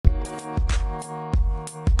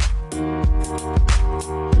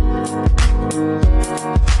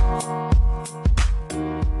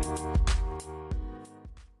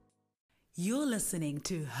listening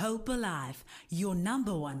to Hope Alive, your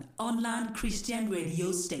number one online Christian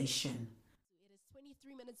radio station.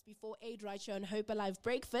 23 minutes before 8 right here on Hope Alive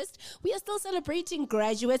Breakfast. We are still celebrating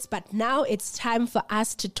graduates, but now it's time for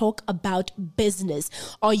us to talk about business.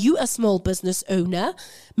 Are you a small business owner?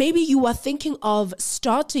 Maybe you are thinking of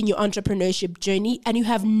starting your entrepreneurship journey and you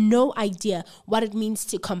have no idea what it means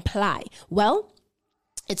to comply. Well,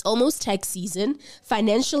 it's almost tax season.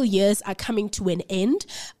 Financial years are coming to an end,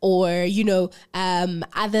 or,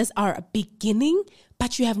 others are beginning,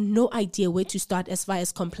 but you have no idea where to start as far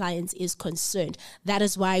as compliance is concerned. That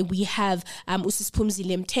is why we have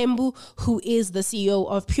Phumzile Mthembu, who is the CEO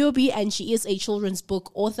of Purebee, and she is a children's book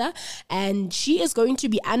author, and she is going to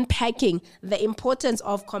be unpacking the importance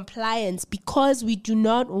of compliance, because we do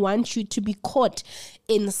not want you to be caught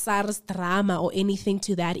in SARS drama or anything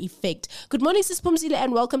to that effect. Good morning, Sis Phumzile,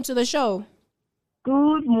 and welcome to the show.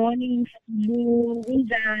 Good morning, Lou,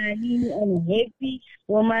 and happy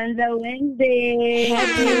Women's Wednesday.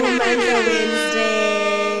 Happy Women's Wednesday.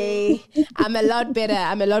 I'm a lot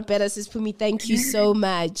better, Sis Phumi. Thank you so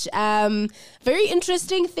much. Very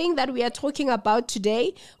interesting thing that we are talking about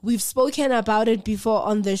today. We've spoken about it before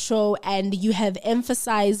on the show, and you have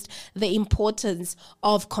emphasized the importance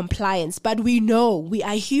of compliance. But we know we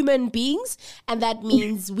are human beings, and that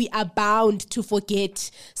means we are bound to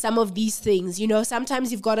forget some of these things.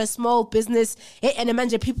 Sometimes you've got a small business, and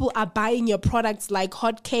imagine people are buying your products like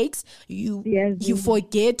hotcakes. You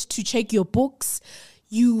forget to check your books.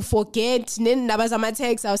 You forget. You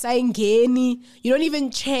don't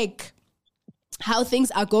even check how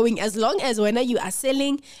things are going, as long as when you are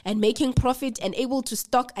selling and making profit and able to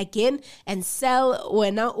stock again and sell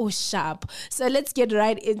when sharp. So let's get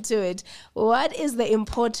right into it. What is the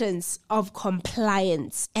importance of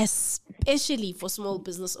compliance, especially for small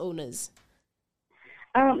business owners?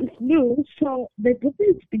 So the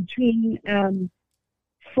difference between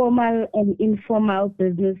formal and informal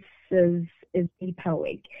businesses is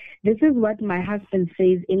paperwork. This is what my husband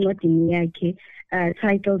says in what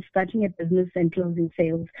titled Starting a Business and Closing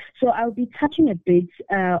Sales. So I'll be touching a bit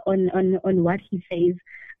on what he says,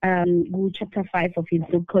 chapter 5 of his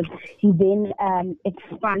book, because he then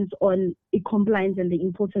expands on e-compliance and the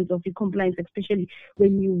importance of e-compliance, especially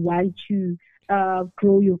when you want to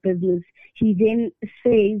grow your business. He then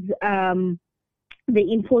says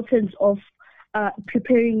the importance of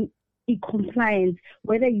preparing e-compliance,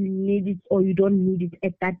 whether you need it or you don't need it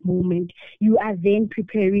at that moment. You are then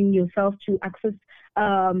preparing yourself to access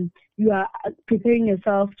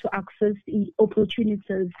the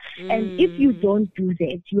opportunities. And if you don't do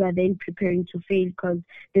that, you are then preparing to fail, because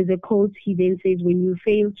there's a quote he then says, when you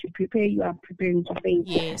fail to prepare, you are preparing to fail.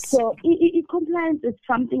 Yes. So compliance is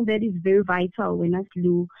something that is very vital when I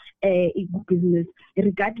do a business,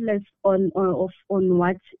 regardless on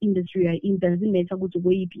what industry you are in. Doesn't matter what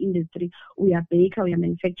industry we are, baker, we are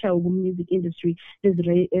manufacturer, or music industry. There's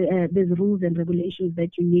rules and regulations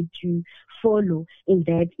that you need to follow in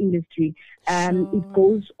that industry. It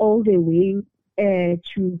goes all the way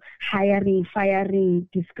to hiring, firing,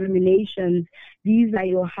 discriminations. These are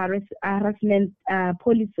your harassment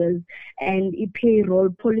policies and payroll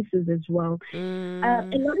policies as well. A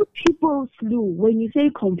lot of people, when you say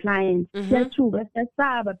compliance, that's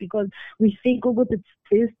because we think it's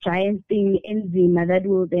this giant thing that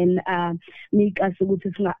will then make us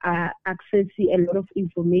access a lot of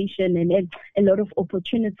information and a lot of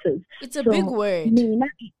opportunities. It's a big word.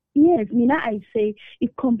 Yes, I say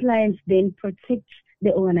if compliance then protects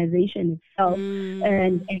the organization itself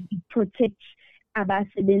and it protects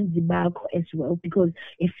abasebenzi bakho as well, because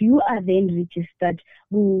if you are then registered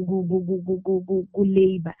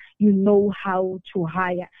labor, you know how to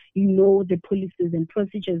hire, you know the policies and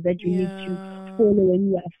procedures that you need to follow when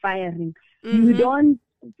you are firing. You don't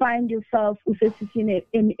find yourself usesisini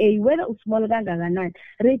MA, whether small kangakanani,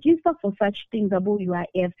 register for such things about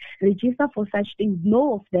UIF, register for such things,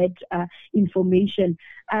 know of that information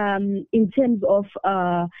in terms of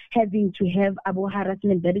having to have about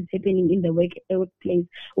harassment that is happening in the workplace.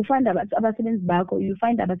 You find abasebenzi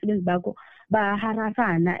bakho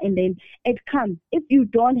baharasana, and then it comes. If you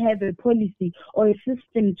don't have a policy or a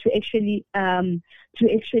system to actually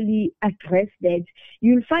address that,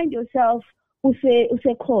 you'll find yourself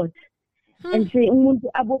court and say umuntu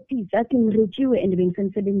abopisa athi ngirejiwe and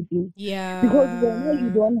bengisemsebenzini. Because when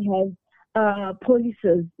you don't have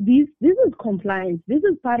policies, this is compliance. This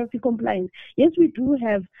is part of the compliance. Yes, we do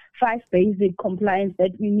have 5 basic compliance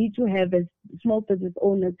that we need to have as small business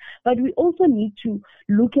owners, but we also need to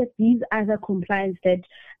look at these other compliance that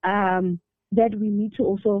we need to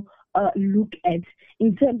also look at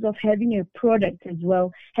in terms of having a product as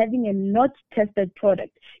well, having a not tested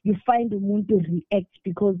product. You find umuntu react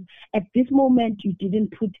because at this moment you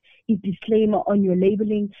didn't put a disclaimer on your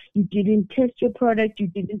labeling, you didn't test your product, you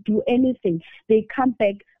didn't do anything. They come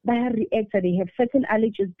back, they react, they have certain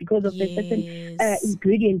allergies because of the certain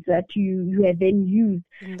ingredients that you have then used.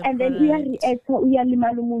 And then we are react, we are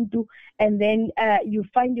limala umuntu, and then you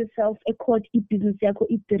find yourself a court business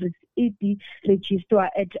register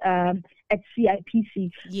at CIPC.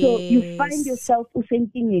 Yes. So you find yourself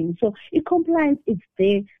thinking. So compliance is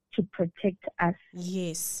there to protect us.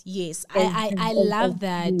 Yes. I love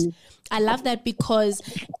that. I love that because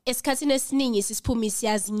esikhathini esiningi sisiphuma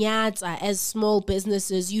siyazinyatsa as small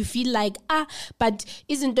businesses. You feel like, but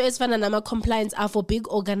izinto ezifana nama compliance are for big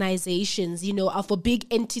organizations, are for big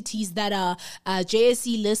entities that are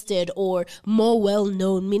JSE listed or more well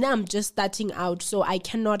known. Mina, I'm just starting out, so I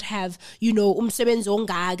cannot have, umsebenzi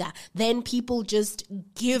ongaga. Then people just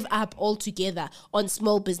give up altogether on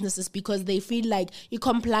small businesses because they feel like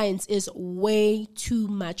compliance is way too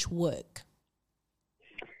much work.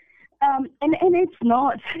 And it's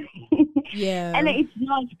not. Yeah. And it's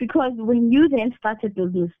not, because when you then start a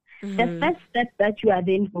business, the first step that you are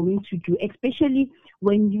then going to do, especially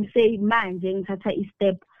when you say, man, ngithatha a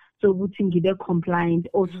step so ukuthi ngibe compliant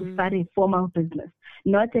or to start a formal business,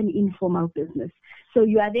 not an informal business. So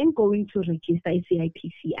you are then going to register a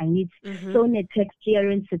CIPC. I need so a tax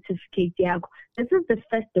clearance certificate. This is the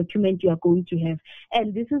first document you are going to have.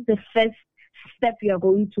 And this is the first step you are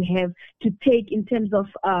going to have to take in terms of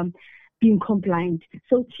being compliant.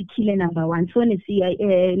 So Chikile number one. So CIPC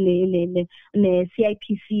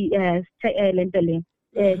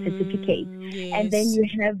certificate. Yes. And then you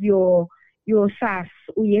have your SARS,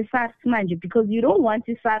 SARS manje, because you don't want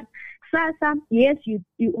to SARS. Yes, you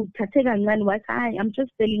I'm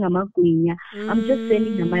just selling amagwinya. I'm just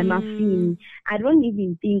selling my muffin. I don't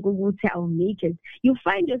even think I'll make it. You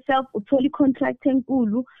find yourself totally contracting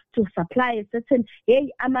Kulu to supply a certain,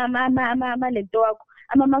 hey, amamafini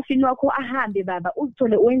wakho ahambe baba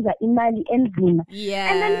uthole wenza imali enzima.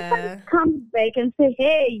 Yeah. And then someone comes back and say,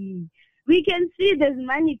 hey, we can see there's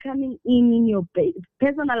money coming in your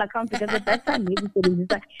personal account, because at that time then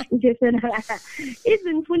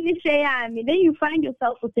you find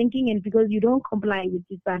yourself thinking, and because you don't comply with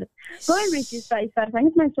this, go and register. I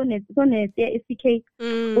need my son SK or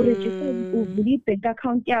register bank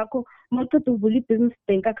account business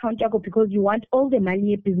bank account because you want all the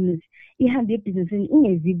money business.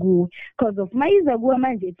 Business because of my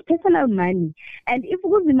it's personal money, and if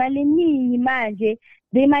money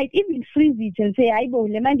they might even freeze it and say,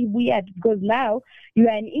 because now you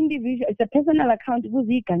are an individual, it's a personal account. So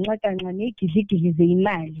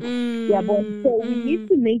we need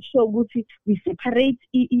to make sure we separate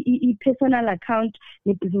a personal account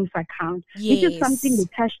and business account, which is something we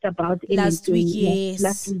touched about last week. Yes.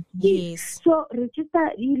 So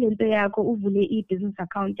register business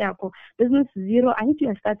account. Business zero, I think you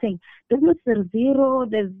are starting. Business zero,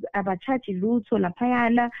 there's abachachi luto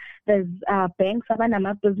lapayana, there's banks,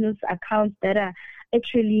 business accounts that are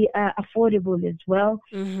actually affordable as well.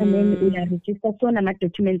 And then we are registered so nama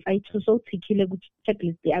documents I so tikile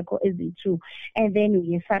checklist yakho ezithi, and then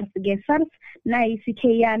we SARS na ICK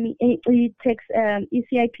yami tax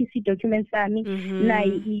ECIPC documents yami na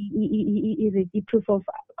the proof of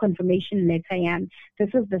confirmation letter yami.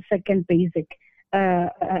 This is the second basic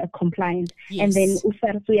compliance. Yes. And then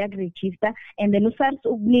usars register, and then usars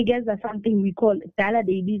unikeza something we call dala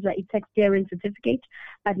babies a tax clearance certificate,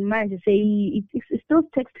 but manje say it's still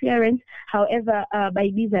tax clearance. However, by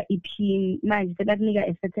visa pin manje sebakunika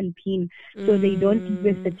a certain pin, so they don't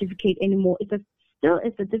give a certificate anymore. It's still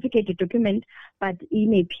a certificate document, but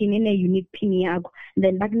in a pin, in a unique pin yakho,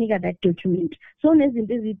 then bakunika that document. So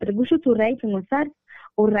nezinto eziprekusho to write ngosars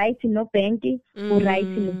or write in no banking or write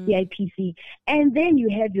in the CIPC, and then you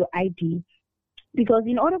have your ID. Because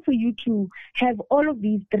in order for you to have all of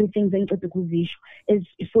these three things in the is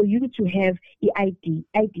for you to have the ID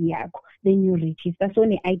then you register. So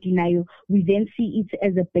the ID now, we then see it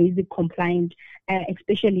as a basic compliant,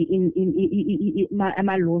 especially in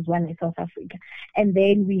my laws while in South Africa. And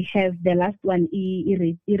then we have the last one,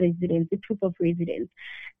 residence, the proof of residence.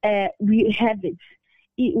 We have it.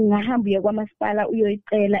 Ungahambi kwamasipala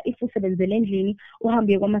uyoyicela, if usebenzele endlini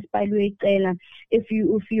uhambe kwamasipala uyoyicela, if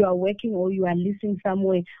you are working or you are living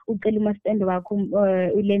somewhere ucela umasipende wakho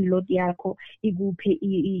landlord yakho ikuphe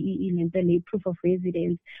ilento le proof of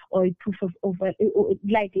residence or proof of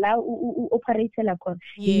like la operate la khona.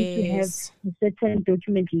 You need to have a certain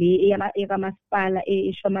document le ekamasipala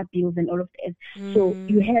eshama bills and all of that. So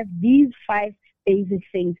you have these 5 basic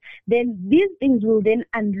things. Then these things will then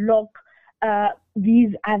unlock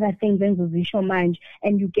these other things in position mind,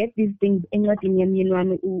 and you get these things in what in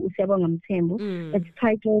Phumzile Mthembu. It's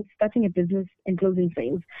titled Starting a Business and Closing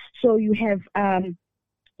Sales. So you have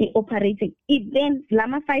operating it, then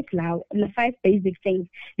Lama 5 basic things,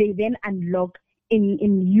 they then unlock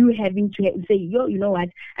in you having to say, yo, you know what,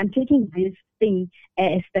 I'm taking this thing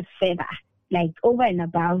a step further, like over and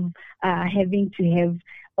above having to have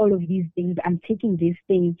all of these things. I'm taking this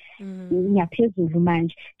thing. Then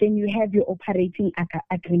you have your operating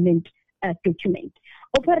agreement document.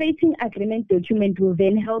 Operating agreement document will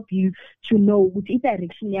then help you to know what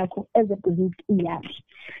direction as a business.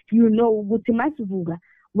 You know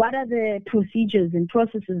what are the procedures and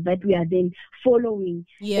processes that we are then following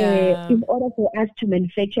in order for us to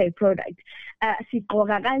manufacture a product. If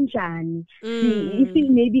we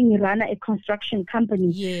maybe run a construction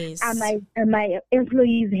company, are my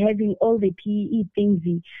employees having all the PE things?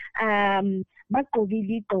 If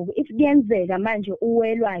kuyenzeka manje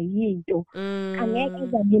uwelwa yinto angeke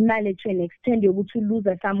ezamali to an extent yokuthi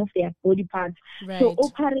lose some of their body parts. So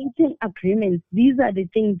operating agreements, these are the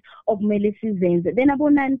things of sizenze. Then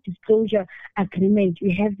about non-disclosure agreement,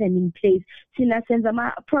 you have them in place. Sina senza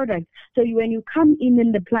product. So when you come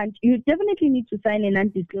in the plant, you definitely need to sign a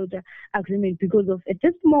non-disclosure agreement, because at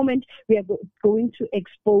this moment we are going to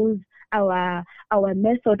expose our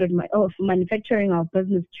method of manufacturing our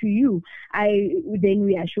business to you. Then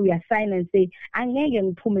we assign and say, angeke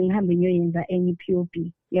ngiphume ngihambe ngiyoyenza any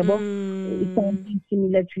POP. It's something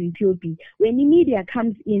similar to POP. When the media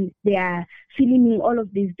comes in, they are filming all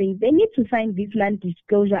of these things. They need to sign this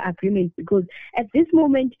non-disclosure agreement, because at this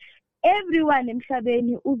moment, everyone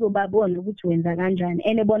emhlabeni uzobabona ukuthi wenza kanjani,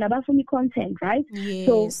 and bona bafuna content, right?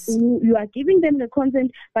 So you are giving them the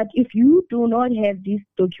content, but if you do not have this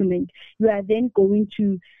document, you are then going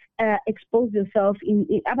to expose yourself in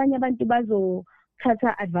abanye abantu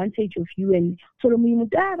bazothatha advantage of you, and so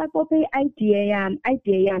bakophe idea yam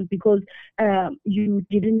because you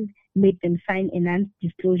didn't make them sign a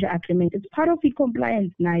non-disclosure agreement. It's part of the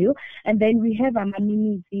compliance now. And then we have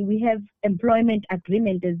we have employment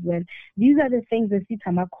agreement as well. These are the things that sit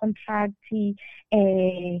on a contract.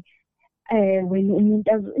 When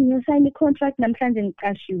you sign the contract,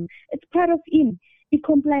 it's part of the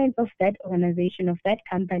compliance of that organization, of that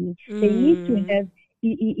company. They need to have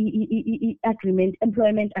employment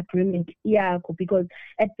agreement, because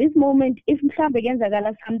at this moment, if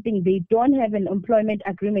something, they don't have an employment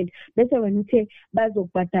agreement. That's when you say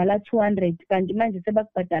bazokubhadala 200 kanti manje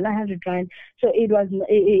sebakubhadala 100 rand. So it was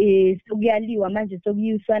sokuyaliwa manje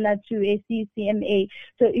sokuyiswana to a CCMA.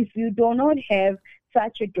 So if you do not have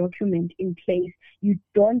such a document in place, you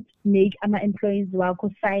don't make employees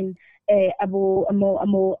sign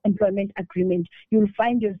more employment agreement. You'll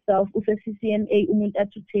find yourself with a CCMA umuntu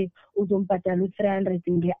atuthe uzombhadala 300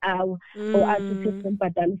 nge-hour or atuthe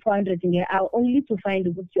uzombhadala 400 nge-hour, only to find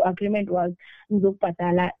that your agreement was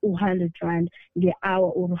uzobhadala 100 rand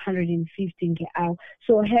nge-hour or 150 nge-hour.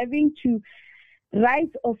 So having to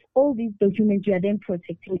write of all these documents, you are then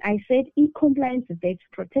protecting. I said e-compliance is there to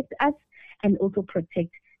protect us and also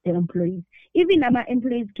protect the employees. Even our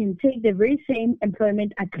employees can take the very same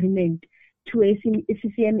employment agreement to a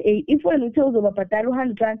CCMA. If one tells about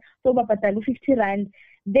 100 rand, so about 50 rand,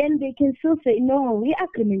 then they can still say, no, we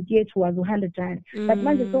agreement yet was 100 rand. But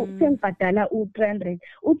manje so patala 300.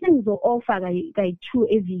 Utenzo offer guy 2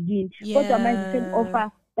 every kodwa manje sen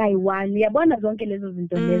offer guy 1. Uyabona zonke lezo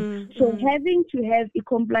zinto lezo. So having to have a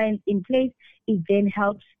compliance in place, it then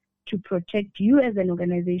helps to protect you as an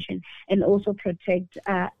organization and also protect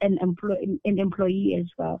an employee as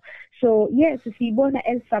well. So yes, sibona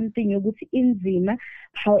as something ukuthi inzima.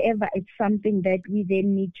 However, it's something that we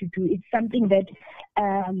then need to do. It's something that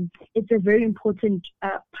it's a very important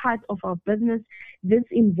part of our business. This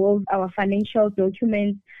involves our financial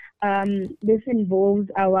documents. This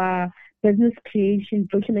involves our business creation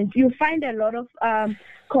documents. You find a lot of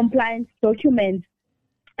compliance documents.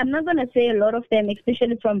 I'm not going to say a lot of them,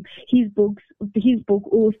 especially from his book,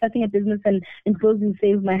 Starting a Business and Closing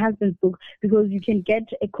Sales, my husband's book, because you can get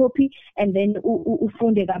a copy and then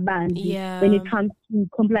when it comes to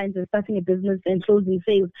compliance and starting a business and closing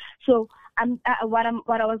sales. So what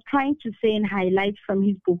I was trying to say and highlight from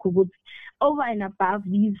his book was over and above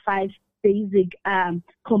these 5 basic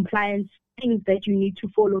compliance things that you need to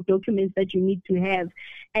follow, documents that you need to have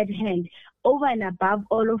at hand. Over and above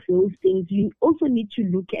all of those things, you also need to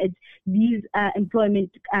look at these employment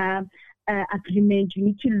agreement. You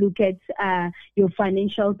need to look at your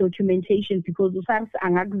financial documentation, because you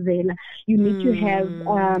need to have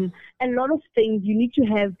a lot of things. You need to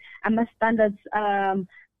have standards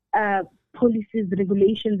policies,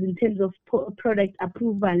 regulations in terms of product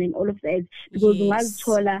approval and all of that. Because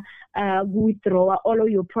ungazithola withdraw all of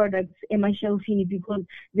your products emashelfini because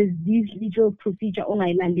there's this little procedure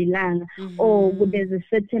ongayilandelanga, or there's a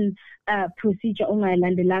certain procedure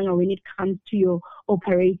ongayilandelanga when it comes to your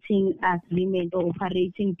operating agreement or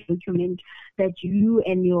operating document that you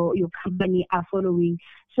and your company are following.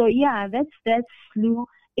 So yeah, that's Lou.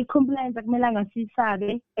 Compliance,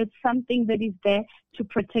 it's something that is there to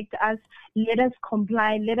protect us. Let us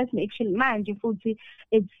comply. Let us make sure.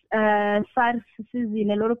 It's SARS season.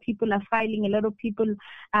 A lot of people are filing. A lot of people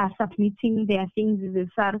are submitting their things with the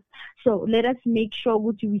SARS. So let us make sure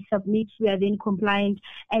what we submit, we are then compliant,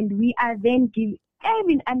 and we are then give. I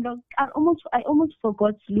almost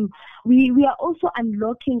forgot, Lou. We are also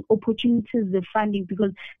unlocking opportunities, the funding,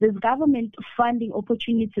 because there's government funding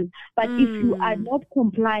opportunities. But if you are not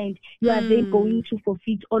compliant, you are then going to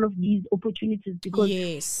forfeit all of these opportunities. Because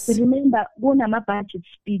remember, when I'm a budget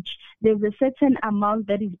speech, there's a certain amount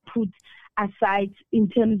that is put aside in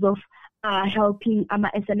terms of helping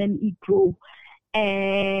SMME grow.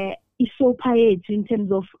 It's so paid in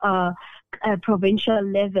terms of provincial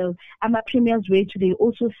level. Premier's way today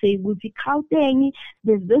also say with the Gauteng,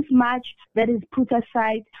 there's this much that is put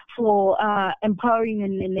aside for empowering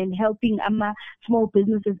and helping small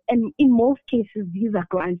businesses. And in most cases, these are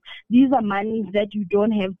grants. These are monies that you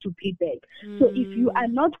don't have to pay back. So if you are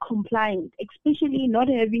not compliant, especially not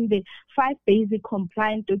having the 5 basic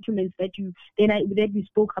compliant documents that we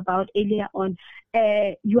spoke about earlier on,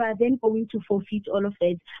 you are then going to forfeit all of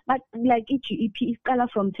that. But like HEP is color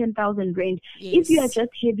from 10,000 rand. If you are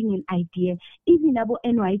just having an idea, even about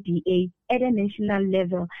NYDA at a national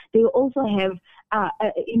level, they also have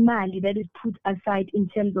money that is put aside in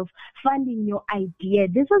terms of funding your idea.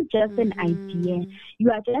 This is just an idea.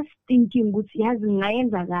 You are just thinking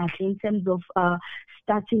in terms of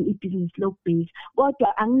starting a business low base. But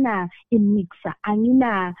angna a mixer,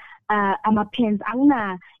 angina pens,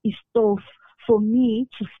 angna is stove. For me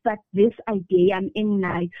to start this idea, I'm in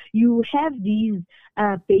now. You have these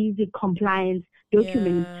basic compliance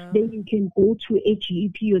documents. Then you can go to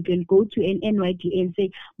HEP, you can go to an NYDA and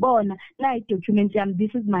say, "Bon, like documents,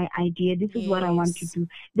 this is my idea. This is what I want to do."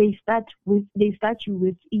 They start you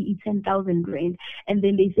with 10,000 rand, and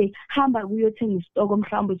then they say, "Hamba we are taking stock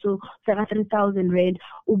so 3,000 rand.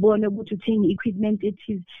 Ubona to take equipment it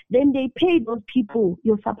is." Then they pay those people,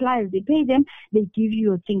 your suppliers. They pay them. They give you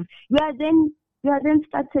your things. You are then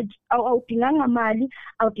started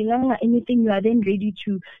anything. You are then ready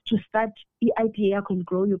to start the idea and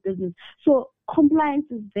grow your business. So compliance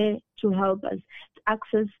is there to help us to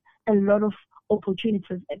access a lot of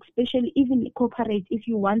opportunities, especially even corporate. If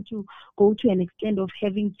you want to go to an extent of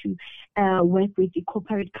having to work with the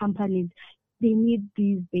corporate companies, they need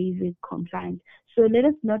these basic compliance. So let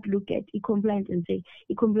us not look at e-compliance and say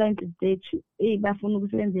e-compliance is there to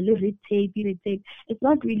red tape. It's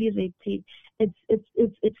not really red tape.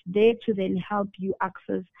 It's there to then help you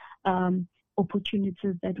access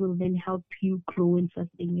opportunities that will then help you grow and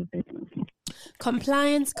sustain your business.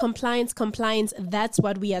 Compliance. That's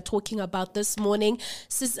what we are talking about this morning.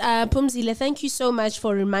 Sis Phumzile, thank you so much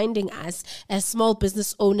for reminding us as small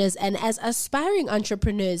business owners and as aspiring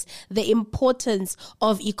entrepreneurs the importance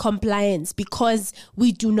of e-compliance, because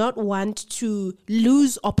we do not want to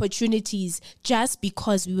lose opportunities just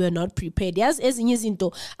because we were not prepared. Yes, it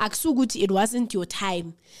wasn't your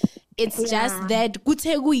time. It's just that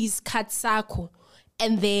kutegu is katsako.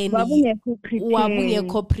 And then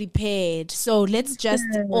wabungeko prepared. So let's just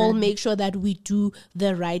all make sure that we do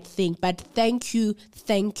the right thing. But thank you.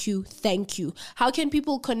 How can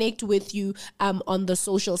people connect with you on the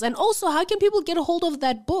socials? And also, how can people get a hold of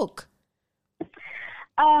that book?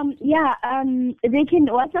 They can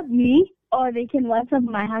WhatsApp me or they can WhatsApp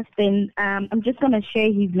my husband. I'm just going to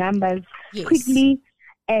share his numbers quickly.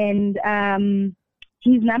 And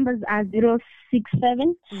his numbers are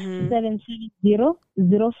 067 770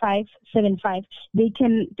 0575. They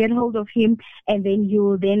can get hold of him, and then he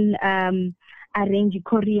will then arrange a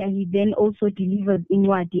courier. He then also delivers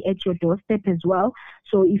Inwadi at your doorstep as well.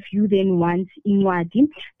 So if you then want Inwadi,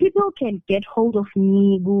 people can get hold of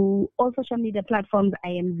me on all social media platforms.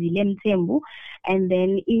 I am Phumzile Mthembu, and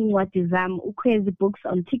then Inwadi Zam Ukwezi Books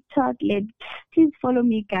on TikTok. Please follow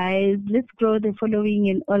me, guys. Let's grow the following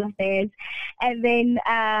and all of that. And then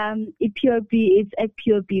POB is at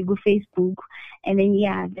POB go Facebook. And then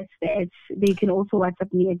that's that. They can also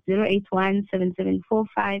WhatsApp me at 081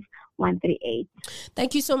 7745 138.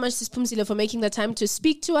 Thank you so much, Sis Phumzile, for making the time to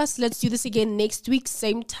speak to us. Let's do this again next week,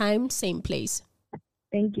 same time, same place.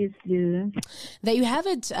 Thank you, Sue. There you have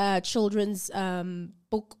it, children's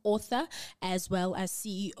book author, as well as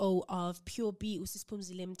CEO of Pure B,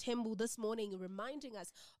 Phumzile Mthembu, this morning reminding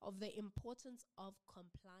us of the importance of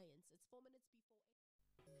compliance. It's 4 minutes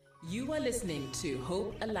before. You are listening to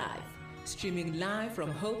Hope Alive, streaming live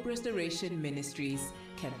from Hope Restoration Ministries,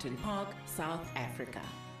 Kempton Park, South Africa.